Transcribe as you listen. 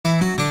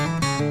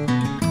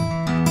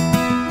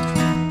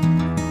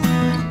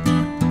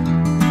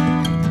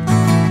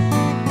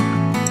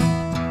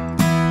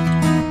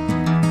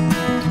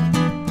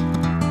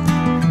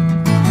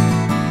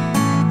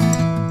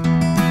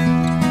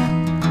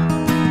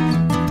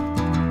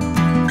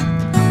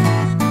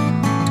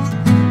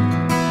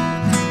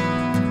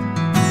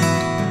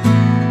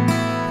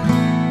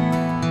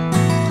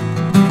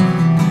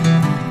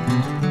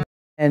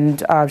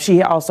And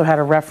she also had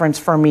a reference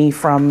for me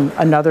from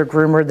another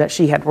groomer that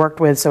she had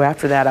worked with, so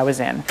after that I was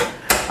in.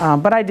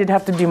 But I did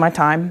have to do my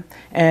time,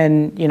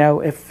 and you know,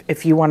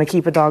 if you want to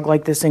keep a dog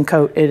like this in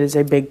coat, it is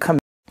a big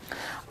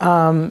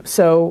commitment.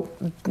 So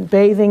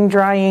bathing,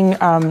 drying,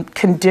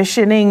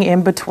 conditioning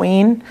in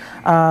between,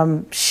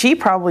 she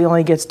probably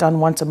only gets done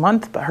once a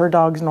month, but her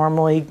dogs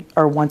normally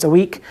are once a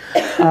week.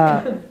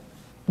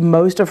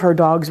 Most of her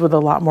dogs with a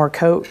lot more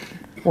coat.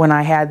 When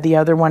I had the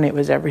other one, it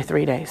was every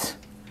 3 days.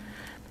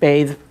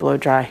 Bathe, blow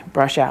dry,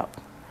 brush out.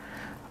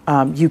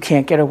 You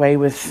can't get away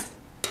with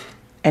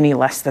any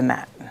less than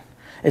that.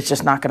 It's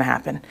just not going to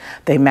happen.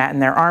 They mat in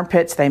their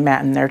armpits, they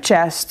mat in their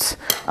chests.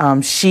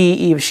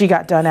 She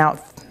got done out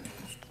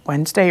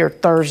Wednesday or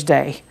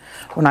Thursday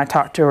when I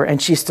talked to her,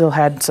 and she still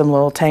had some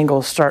little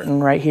tangles starting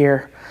right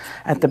here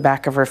at the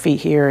back of her feet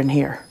here and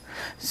here.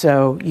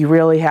 So you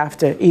really have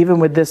to, even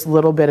with this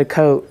little bit of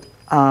coat,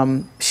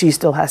 she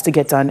still has to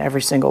get done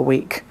every single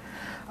week.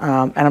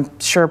 And I'm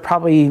sure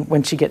probably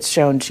when she gets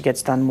shown, she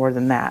gets done more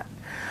than that.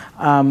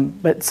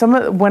 But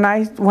when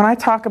I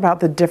talk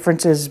about the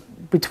differences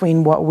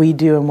between what we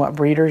do and what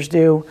breeders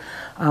do,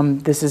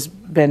 this has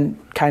been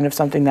kind of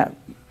something that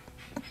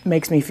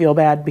makes me feel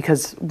bad,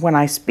 because when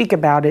I speak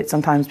about it,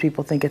 sometimes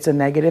people think it's a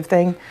negative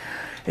thing.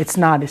 It's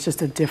not, it's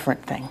just a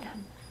different thing.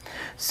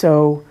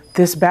 So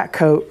this back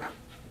coat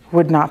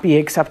would not be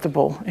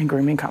acceptable in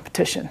grooming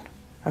competition,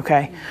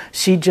 okay?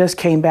 She just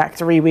came back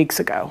 3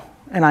 weeks ago.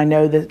 And I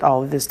know that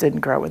all of this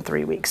didn't grow in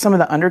 3 weeks. Some of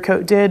the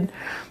undercoat did,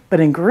 but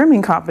in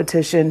grooming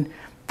competition,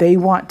 they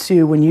want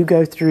to, when you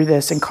go through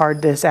this and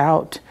card this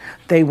out,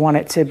 they want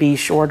it to be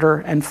shorter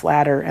and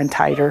flatter and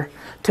tighter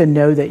to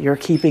know that you're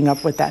keeping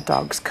up with that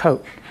dog's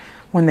coat.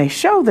 When they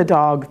show the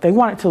dog, they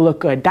want it to look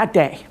good that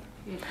day.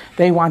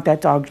 They want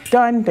that dog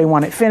done, they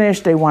want it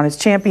finished, they want its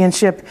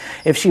championship.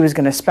 If she was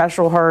gonna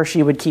special her,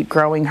 she would keep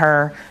growing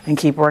her and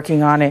keep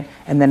working on it,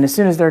 and then as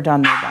soon as they're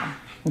done, they're done.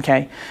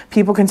 Okay,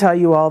 people can tell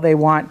you all they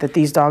want that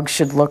these dogs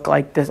should look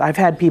like this. I've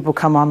had people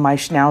come on my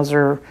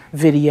Schnauzer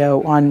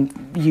video on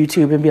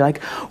YouTube and be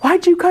like,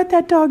 why'd you cut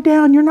that dog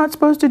down? You're not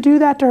supposed to do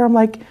that to her. I'm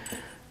like,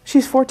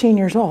 she's 14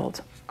 years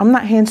old. I'm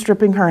not hand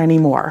stripping her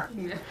anymore.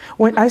 Yeah.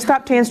 When I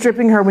stopped hand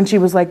stripping her when she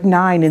was like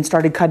 9 and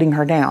started cutting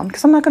her down,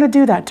 because I'm not going to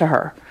do that to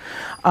her.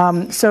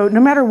 So no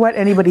matter what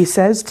anybody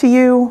says to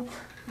you,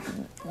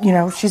 you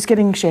know, she's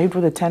getting shaved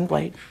with a 10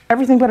 blade.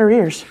 Everything but her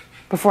ears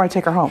before I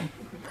take her home.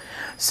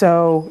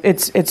 So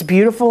it's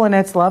beautiful and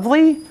it's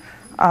lovely,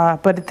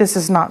 but this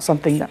is not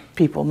something that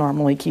people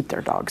normally keep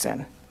their dogs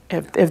in.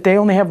 If they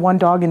only have one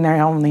dog and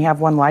they only have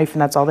one life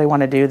and that's all they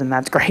want to do, then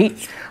that's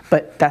great.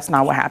 But that's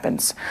not what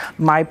happens.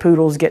 My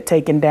poodles get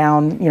taken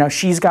down. You know,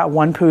 she's got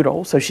one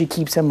poodle, so she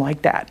keeps him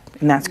like that,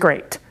 and that's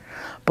great.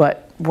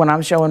 But when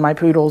I'm showing my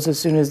poodles, as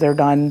soon as they're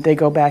done, they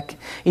go back,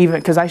 even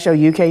because I show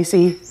you,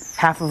 Casey,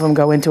 half of them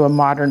go into a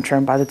modern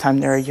trim by the time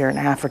they're 1.5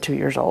 years or 2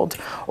 years old,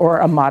 or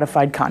a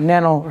modified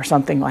continental or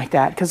something like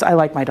that, because I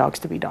like my dogs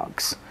to be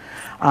dogs.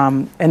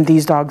 And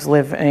these dogs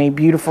live in a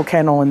beautiful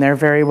kennel and they're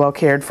very well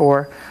cared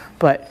for,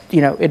 but you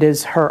know, it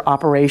is her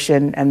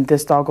operation, and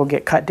this dog will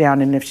get cut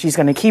down, and if she's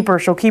going to keep her,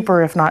 she'll keep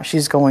her. If not,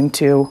 she's going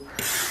to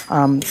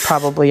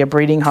probably a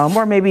breeding home,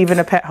 or maybe even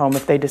a pet home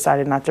if they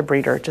decided not to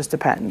breed her. It just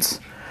depends.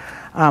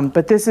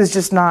 But this is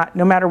just not,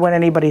 no matter what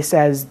anybody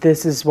says,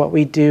 this is what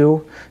we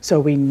do, so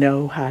we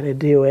know how to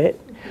do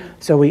it.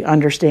 So we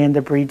understand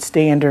the breed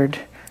standard,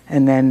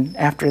 and then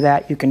after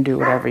that you can do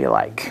whatever you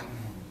like.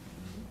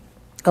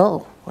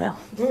 Oh, well,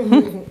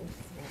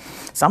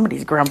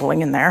 somebody's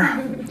grumbling in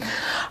there.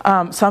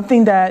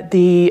 Something that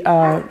the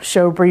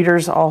show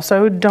breeders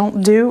also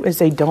don't do is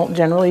they don't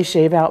generally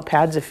shave out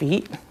pads of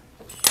feet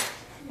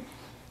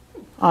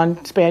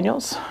on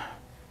spaniels,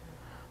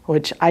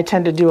 which I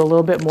tend to do a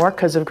little bit more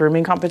because of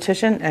grooming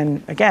competition.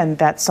 And again,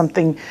 that's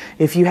something,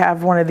 if you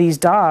have one of these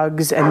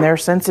dogs and they're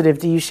sensitive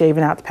to you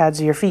shaving out the pads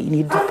of your feet, you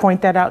need to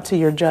point that out to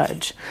your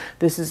judge.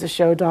 This is a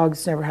show dog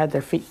that's never had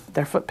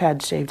their foot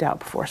pads shaved out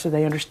before, so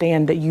they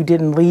understand that you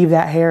didn't leave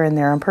that hair in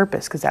there on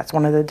purpose, because that's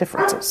one of the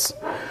differences.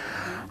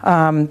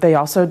 They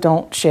also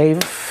don't shave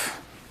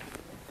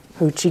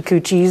hoochie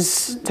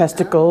coochies,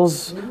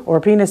 testicles, or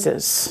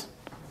penises.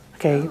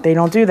 Okay, they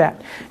don't do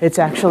that. It's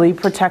actually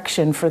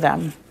protection for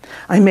them.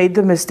 I made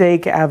the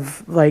mistake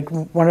of, like,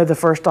 one of the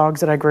first dogs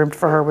that I groomed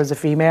for her was a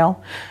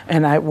female,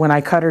 and when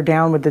I cut her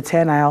down with the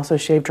 10, I also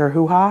shaved her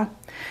hoo-ha.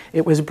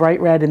 It was bright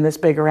red and this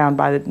big around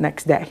by the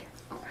next day,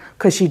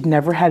 because she'd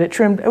never had it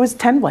trimmed. It was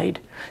 10 blade.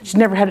 She'd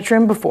never had it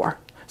trimmed before.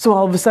 So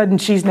all of a sudden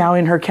she's now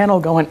in her kennel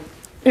going,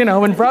 you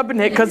know, and rubbing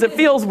it because it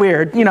feels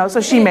weird, you know,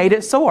 so she made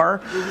it sore.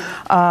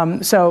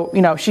 So,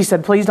 you know, she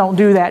said, please don't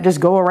do that,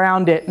 just go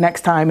around it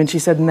next time. And she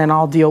said, and then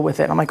I'll deal with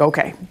it. I'm like,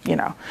 okay, you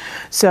know.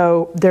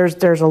 So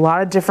there's a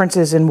lot of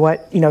differences in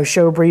what, you know,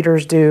 show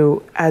breeders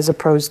do as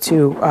opposed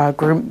to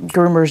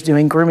groomers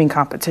doing grooming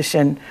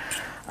competition.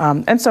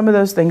 And some of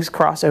those things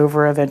cross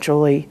over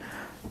eventually.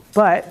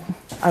 But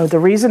the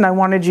reason I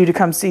wanted you to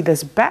come see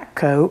this back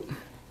coat,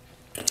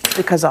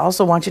 because I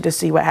also want you to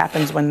see what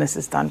happens when this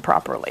is done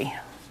properly.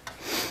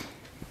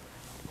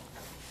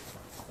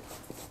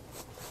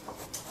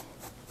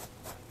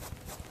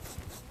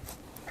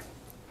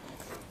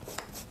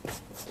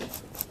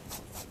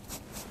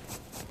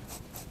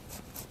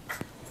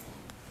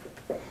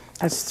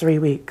 That's 3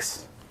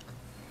 weeks.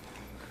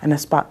 And a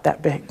spot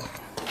that big.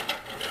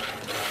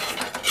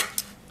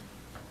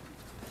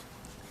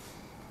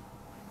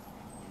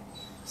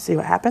 See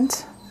what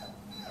happens?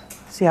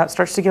 See how it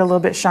starts to get a little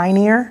bit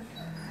shinier?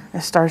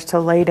 It starts to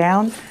lay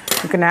down.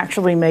 You can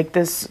actually make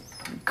this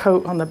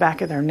coat on the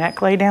back of their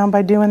neck lay down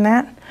by doing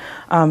that.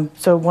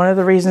 So one of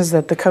the reasons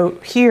that the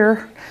coat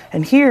here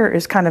and here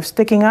is kind of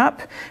sticking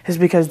up is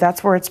because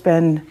that's where it's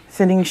been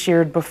thinning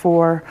sheared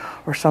before,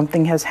 or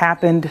something has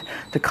happened.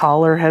 The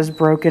collar has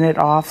broken it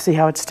off. See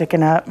how it's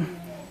sticking up?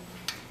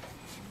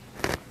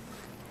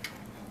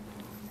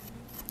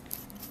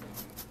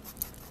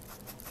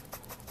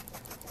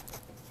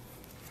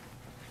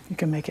 You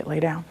can make it lay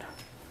down.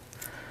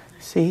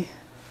 See?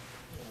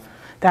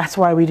 That's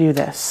why we do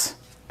this.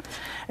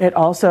 It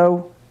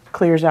also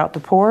clears out the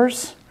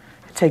pores.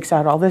 It takes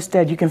out all this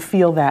dead. You can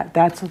feel that.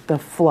 That's the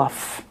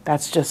fluff.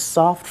 That's just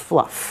soft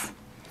fluff.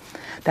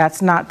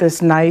 That's not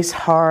this nice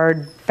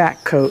hard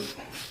back coat.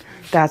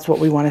 That's what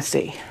we want to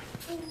see.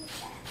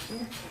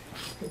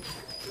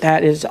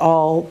 That is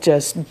all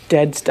just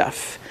dead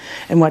stuff.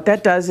 And what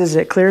that does is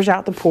it clears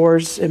out the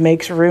pores. It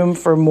makes room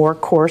for more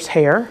coarse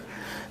hair.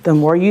 The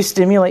more you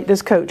stimulate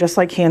this coat, just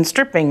like hand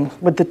stripping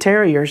with the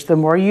terriers, the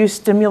more you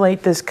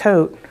stimulate this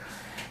coat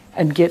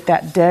and get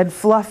that dead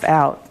fluff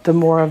out, the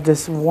more of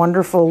this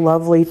wonderful,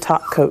 lovely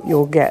top coat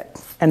you'll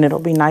get. And it'll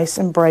be nice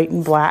and bright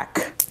and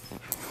black.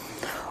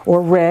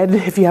 Or red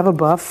if you have a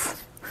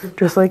buff,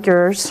 just like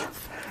yours.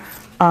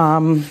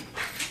 The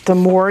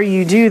more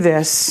you do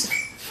this,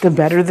 the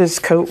better this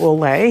coat will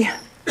lay.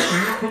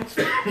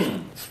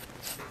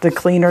 The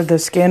cleaner the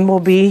skin will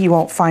be. You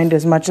won't find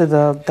as much of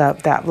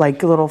that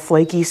like little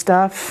flaky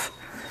stuff.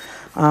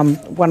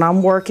 When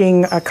I'm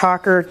working a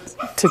cocker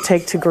to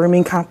take to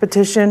grooming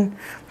competition,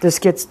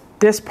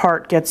 this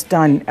part gets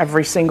done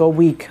every single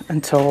week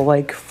until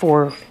like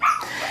 4.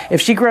 If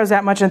she grows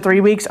that much in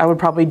 3 weeks, I would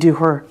probably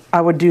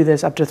I would do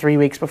this up to 3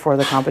 weeks before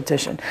the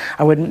competition.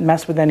 I wouldn't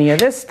mess with any of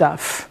this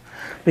stuff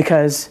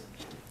because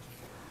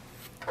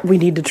we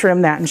need to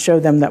trim that and show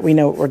them that we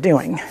know what we're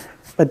doing.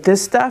 But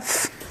this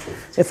stuff,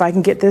 if I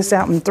can get this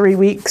out in 3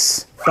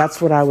 weeks,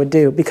 that's what I would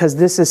do, because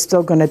this is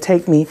still going to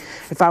take me,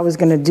 if I was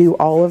going to do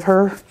all of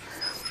her,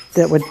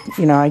 that would,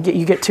 you know,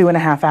 you get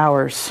 2.5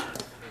 hours.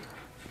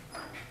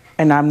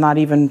 And I'm not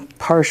even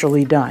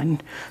partially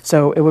done.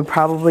 So it would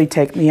probably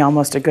take me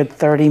almost a good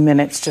 30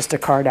 minutes just to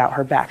card out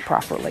her back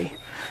properly.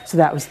 So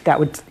that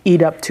would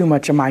eat up too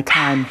much of my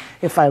time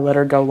if I let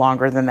her go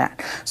longer than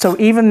that. So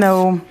even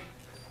though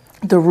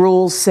the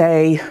rules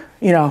say,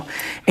 you know,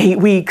 8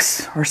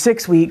 weeks or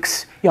 6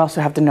 weeks, you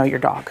also have to know your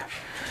dog.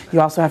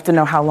 You also have to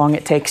know how long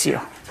it takes you.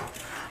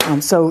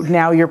 So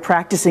now you're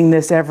practicing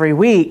this every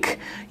week,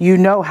 you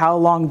know how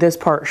long this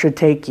part should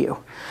take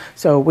you.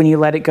 So when you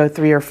let it go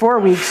 3 or 4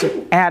 weeks,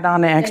 add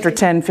on an extra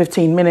 10,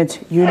 15 minutes,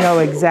 you know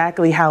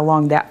exactly how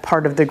long that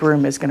part of the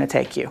groom is going to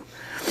take you.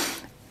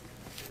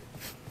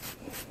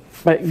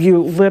 But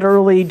you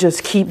literally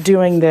just keep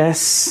doing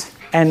this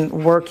and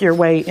work your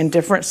way in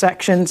different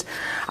sections.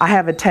 I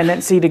have a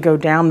tendency to go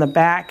down the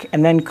back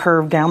and then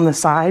curve down the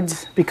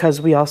sides because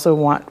we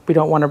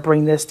don't want to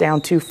bring this down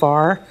too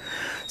far.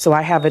 So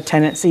I have a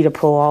tendency to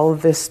pull all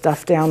of this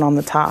stuff down on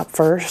the top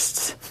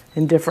first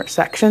in different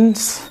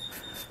sections.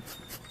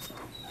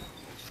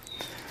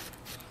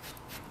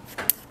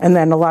 And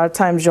then a lot of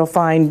times you'll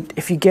find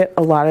if you get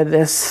a lot of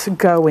this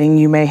going,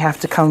 you may have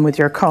to come with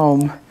your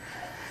comb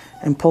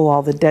and pull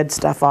all the dead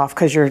stuff off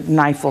because your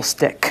knife will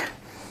stick.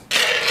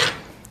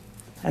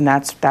 And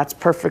that's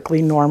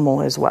perfectly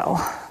normal as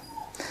well.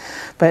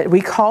 But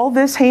we call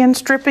this hand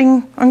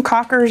stripping on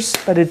cockers,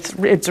 but it's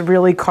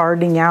really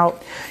carding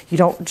out. You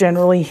don't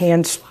generally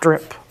hand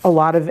strip a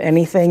lot of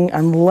anything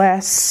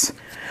unless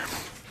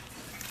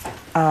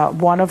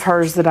one of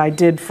hers that I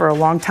did for a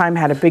long time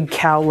had a big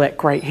cow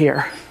lick right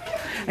here.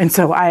 And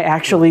so I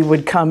actually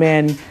would come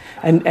in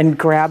and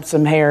grab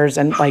some hairs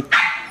and like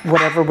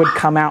whatever would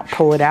come out,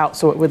 pull it out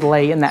so it would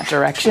lay in that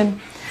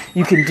direction.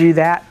 You can do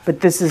that,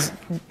 but this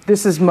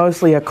is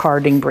mostly a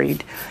carding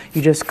breed.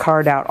 You just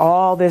card out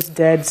all this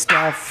dead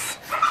stuff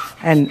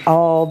and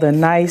all the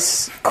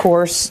nice,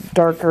 coarse,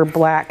 darker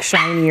black,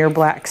 shinier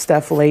black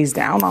stuff lays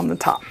down on the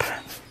top.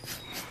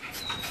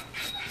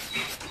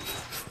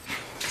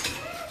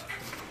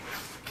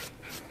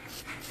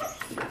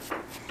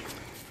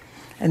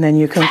 And then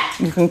you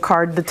can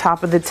card the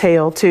top of the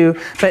tail too,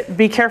 but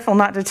be careful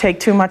not to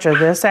take too much of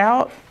this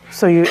out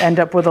so you end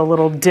up with a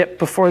little dip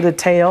before the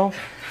tail.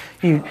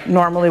 You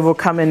normally will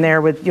come in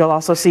there with, you'll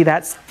also see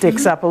that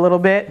sticks up a little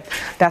bit.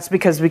 That's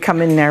because we come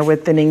in there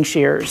with thinning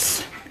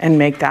shears and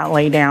make that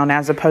lay down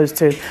as opposed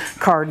to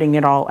carding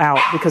it all out,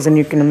 because then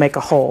you can make a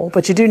hole.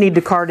 But you do need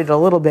to card it a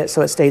little bit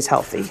so it stays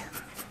healthy.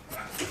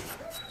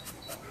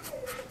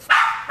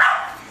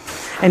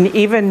 And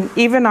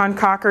even on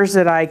cockers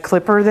that I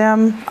clipper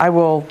them, I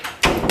will,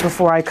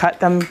 before I cut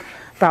them,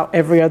 about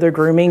every other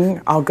grooming,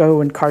 I'll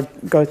go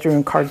through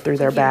and card through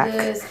their back.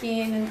 The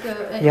skin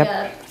and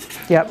yep.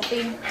 Yep.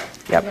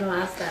 Yep. I'm gonna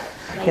ask that.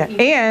 Yeah,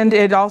 and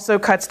it also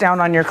cuts down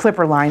on your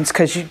clipper lines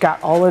because you've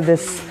got all of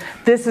this.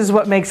 This is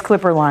what makes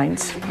clipper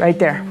lines right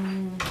there.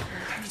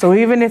 So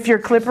even if you're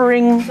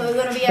clippering, So it's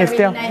going to be a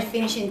really nice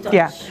finishing touch.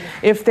 yeah,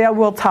 if they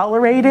will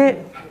tolerate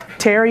it,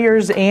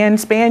 terriers and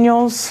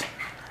spaniels,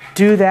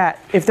 do that.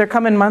 If they're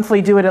coming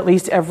monthly, do it at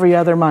least every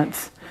other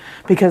month,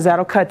 because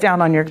that'll cut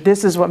down on your,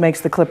 this is what makes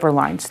the clipper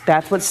lines.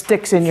 That's what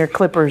sticks in your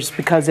clippers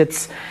because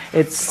it's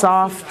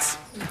soft.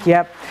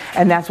 Yep,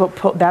 and that's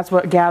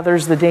what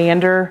gathers the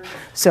dander.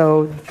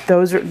 So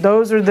those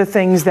are the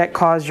things that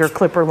cause your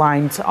clipper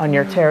lines on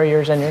your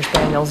terriers and your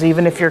spaniels,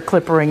 even if you're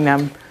clippering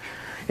them.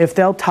 If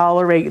they'll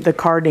tolerate the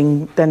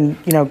carding, then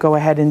go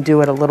ahead and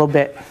do it a little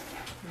bit,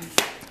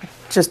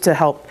 just to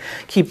help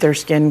keep their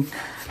skin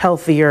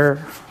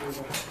healthier.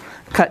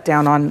 Cut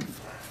down on.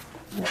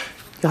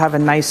 You'll have a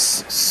nice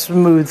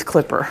smooth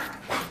clipper.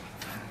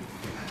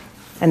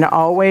 And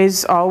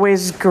always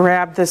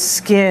grab the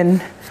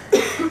skin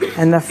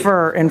and the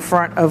fur in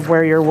front of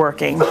where you're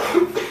working,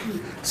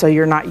 so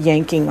you're not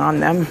yanking on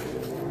them.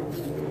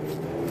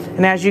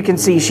 And as you can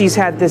see, she's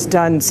had this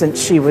done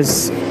since she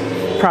was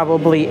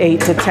probably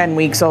 8 to 10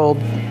 weeks old.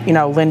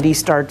 Lindy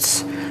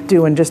starts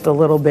doing just a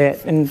little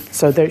bit, and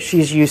so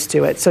she's used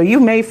to it. So you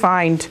may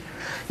find,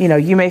 you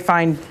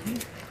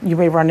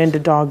may run into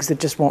dogs that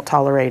just won't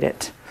tolerate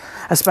it,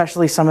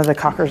 especially some of the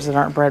cockers that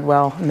aren't bred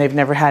well and they've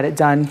never had it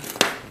done.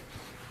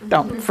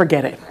 Don't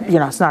forget it.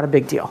 It's not a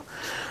big deal.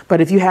 But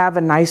if you have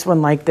a nice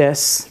one like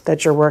this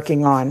that you're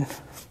working on,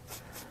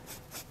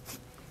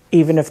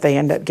 even if they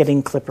end up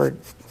getting clippered,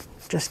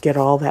 just get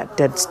all that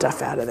dead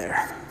stuff out of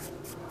there.